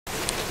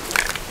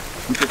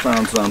think I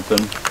found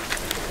something.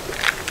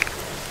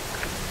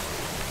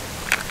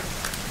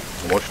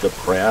 Washed up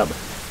crab.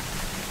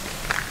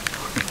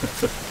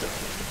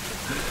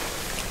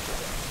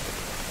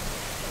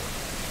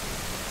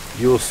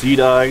 You'll see,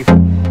 dog.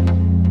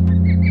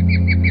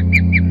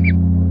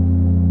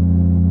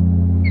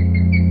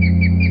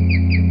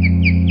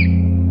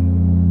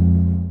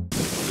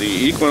 The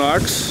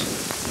Equinox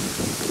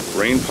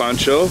rain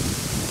poncho,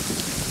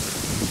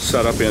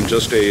 set up in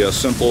just a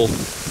simple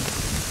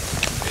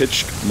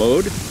pitched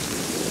mode.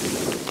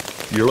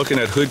 You're looking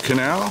at Hood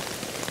Canal.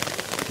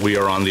 We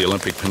are on the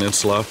Olympic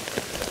Peninsula,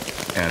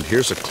 and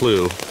here's a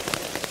clue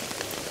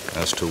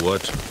as to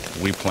what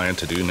we plan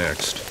to do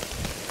next.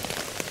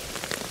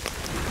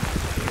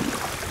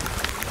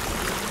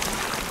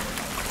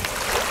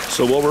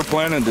 So what we're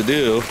planning to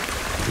do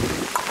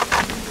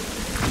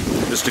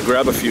is to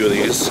grab a few of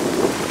these,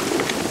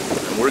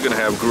 and we're going to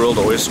have grilled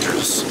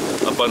oysters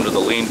up under the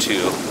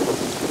lean-to.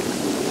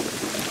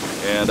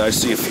 And I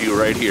see a few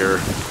right here.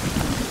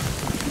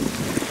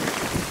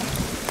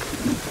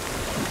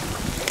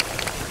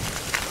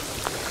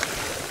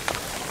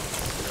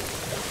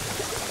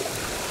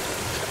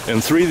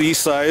 And 3 of these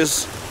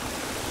size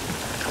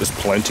is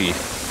plenty.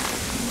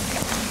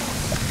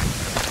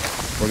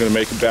 We're going to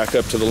make it back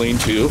up to the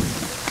lean-to.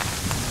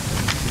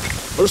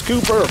 Where's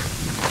Cooper?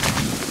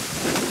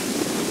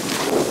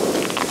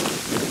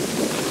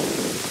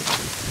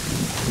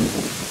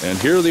 And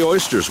here are the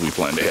oysters we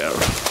plan to have.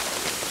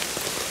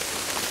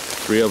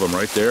 3 of them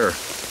right there.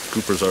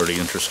 Cooper's already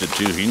interested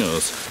too, he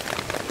knows.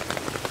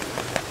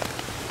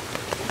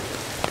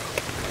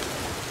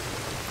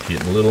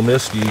 Getting a little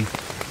misty,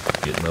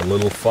 getting a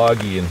little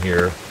foggy in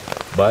here,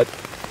 but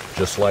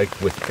just like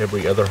with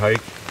every other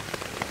hike,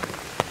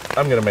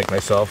 I'm gonna make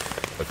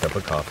myself a cup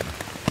of coffee.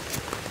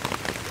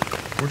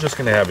 We're just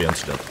gonna have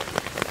instant.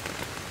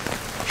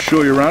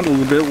 Show you around a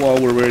little bit while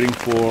we're waiting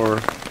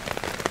for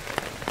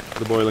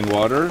the boiling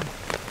water.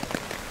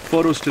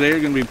 Photos today are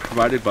going to be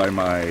provided by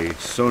my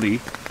Sony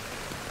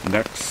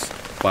Nex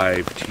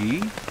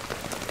 5T.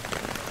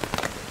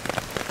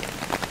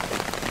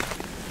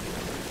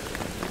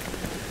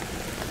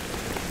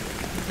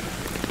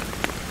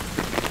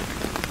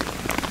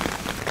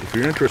 If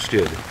you're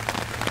interested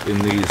in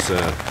these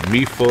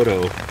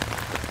MeFoto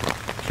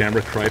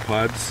camera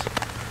tripods,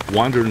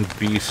 Wandering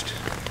Beast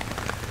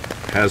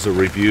has a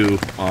review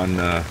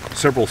on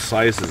several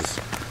sizes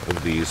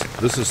of these.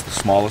 This is the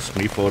smallest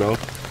MeFoto,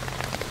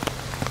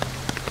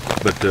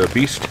 but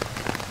Beast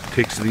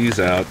takes these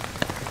out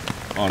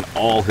on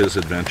all his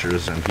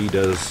adventures, and he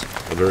does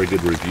a very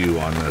good review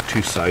on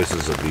 2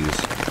 sizes of these.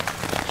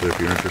 So if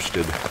you're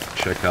interested,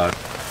 check out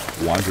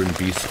Wandering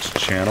Beast's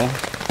channel.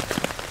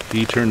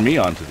 He turned me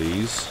onto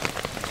these,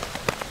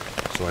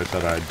 so I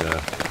thought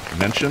I'd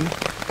mention.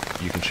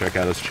 You can check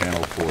out his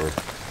channel for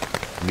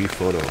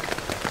MeFoto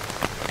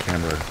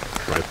camera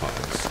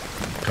tripods.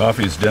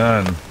 Coffee's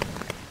done.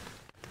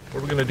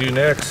 What we're going to do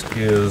next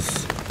is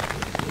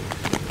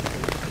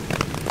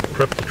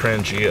prep the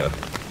Trangia.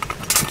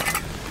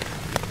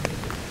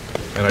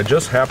 And I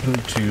just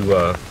happened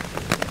to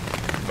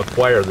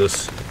acquire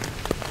this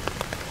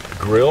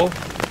grill,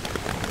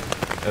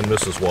 and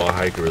Mrs.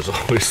 Wawhiker is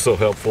always so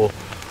helpful.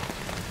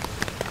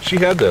 She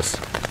had this,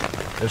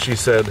 and she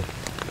said,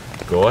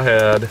 go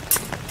ahead.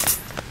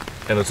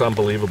 And it's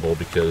unbelievable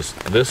because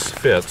this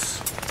fits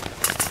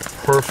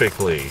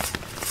perfectly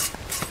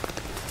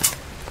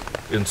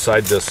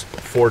inside this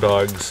 4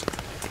 Dogs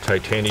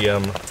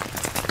titanium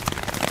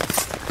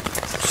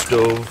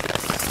stove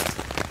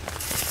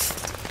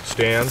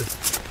stand.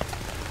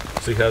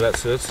 See how that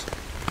sits?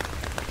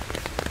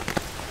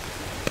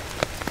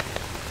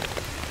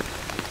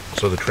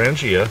 So the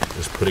Trangia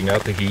is putting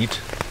out the heat.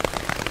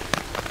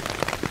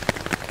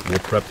 We'll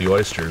prep the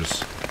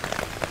oysters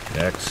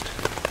next.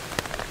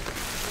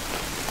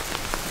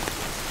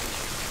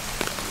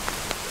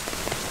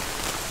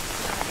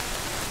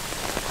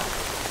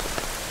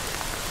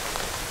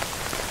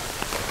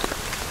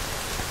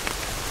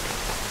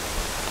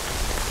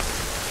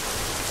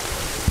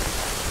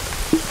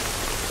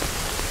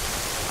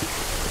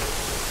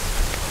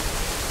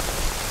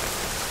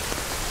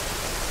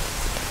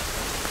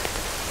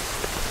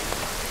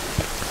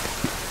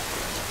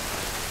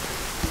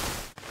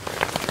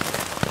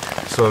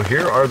 So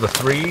here are the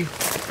 3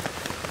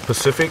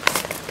 Pacific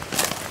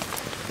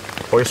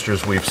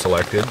Oysters we've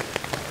selected.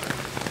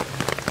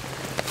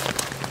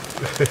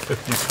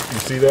 You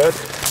see that?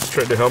 He's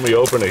trying to help me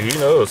open it. He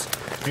knows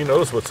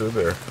what's in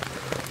there.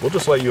 We'll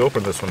just let you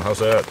open this one. How's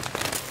that?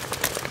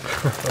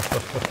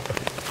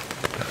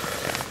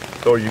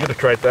 Oh, you're gonna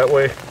try it that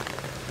way?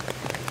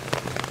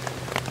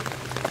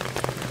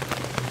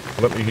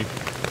 Let me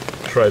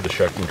try the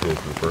shucking tool,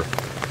 Cooper.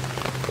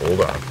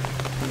 Hold on.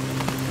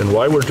 And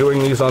while we're doing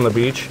these on the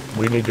beach,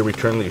 we need to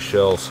return these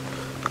shells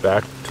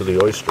back to the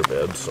oyster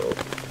bed, so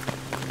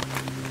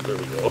there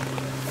we go.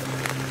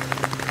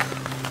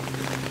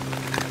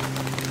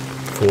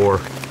 For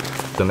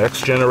the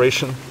next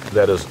generation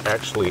that is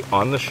actually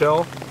on the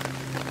shell,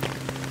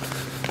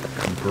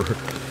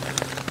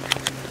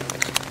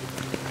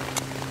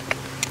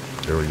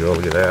 There we go,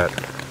 look at that.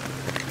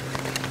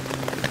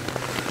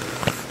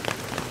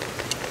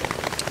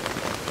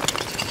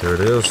 There it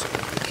is.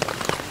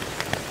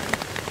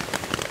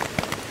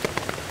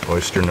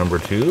 Oyster number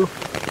 2.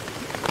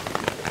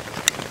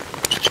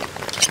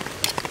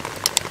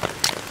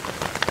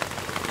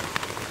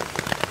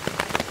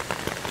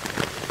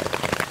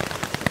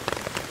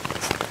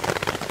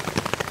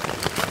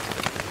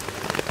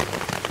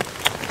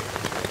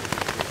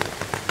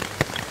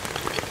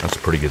 That's a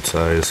pretty good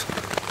size.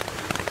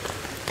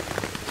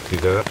 See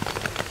that?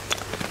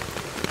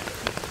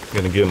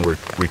 And again, we're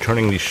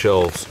returning these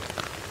shells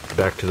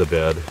back to the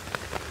bed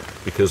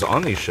because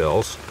on these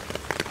shells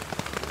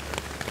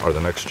are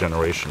the next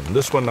generation.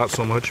 This one not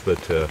so much,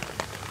 but a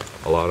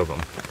lot of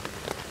them.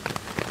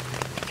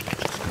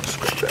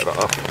 Scrape that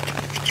off.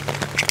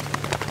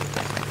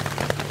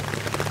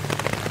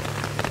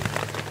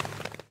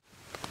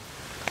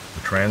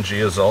 The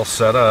Trangia is all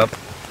set up.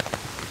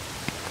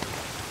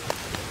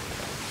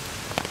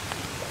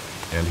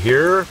 And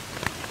here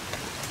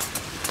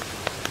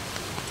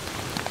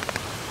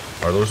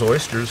are those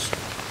oysters.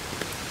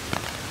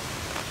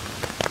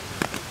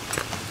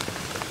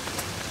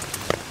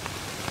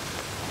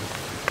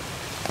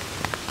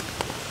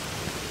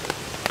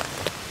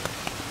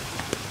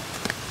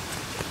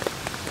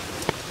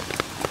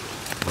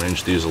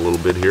 Arrange these a little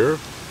bit here.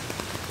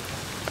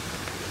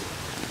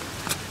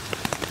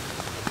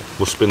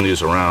 We'll spin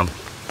these around.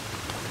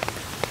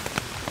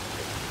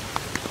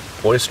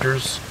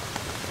 Oysters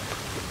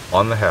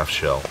on the half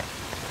shell.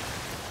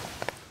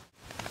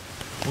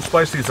 We'll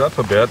spice these up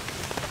a bit.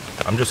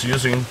 I'm just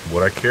using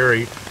what I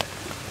carry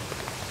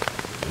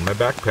in my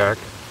backpack.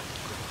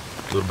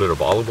 A little bit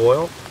of olive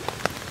oil.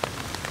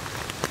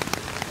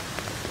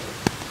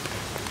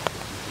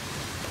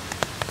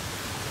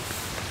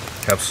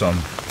 Have some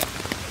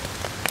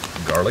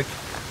garlic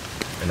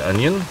and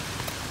onion.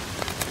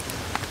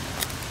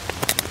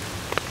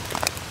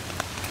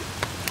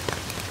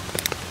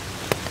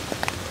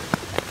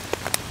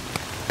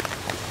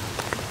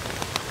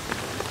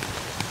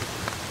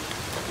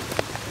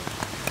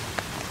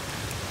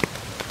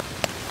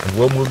 And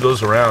we'll move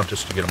those around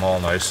just to get them all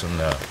nice and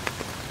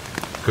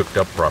cooked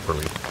up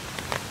properly.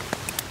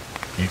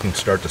 You can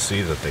start to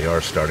see that they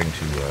are starting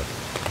to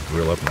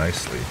grill up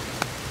nicely.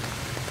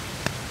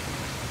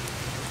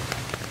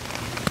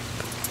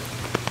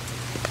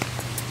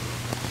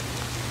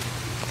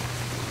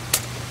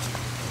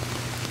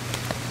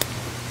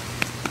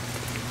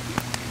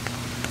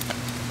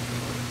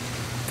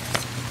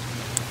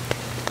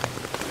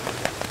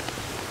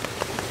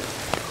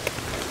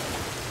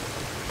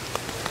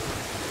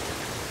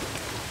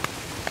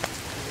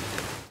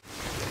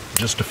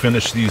 Just to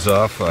finish these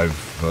off,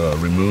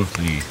 I've removed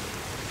the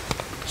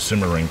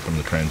simmer ring from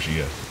the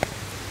Trangia.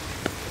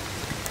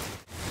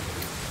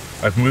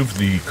 I've moved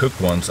the cooked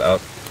ones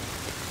out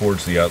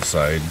towards the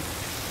outside.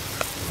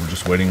 We're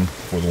just waiting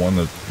for the one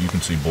that you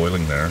can see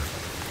boiling there.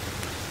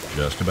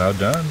 Just about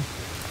done.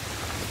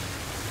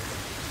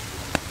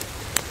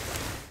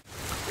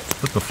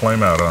 Put the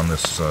flame out on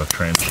this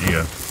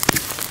Trangia.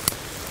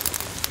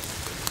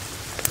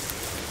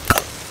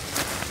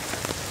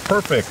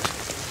 Perfect.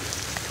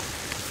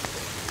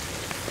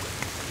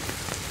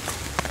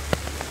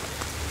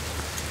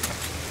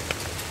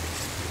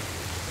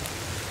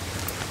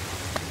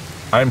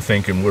 I'm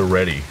thinking we're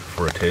ready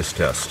for a taste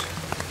test.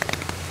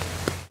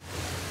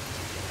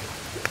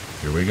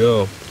 Here we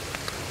go.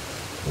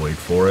 Wait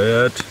for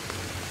it.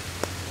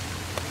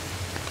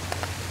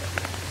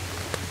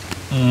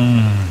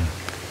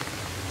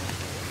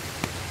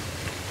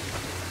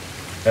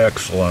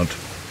 Excellent.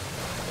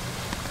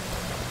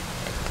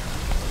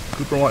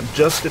 Cooper want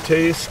just a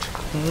taste?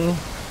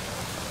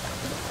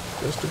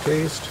 Just a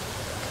taste?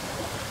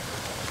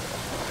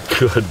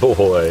 Good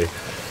boy.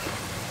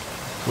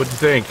 What'd you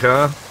think,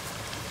 huh?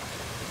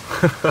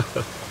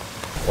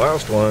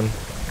 Last one.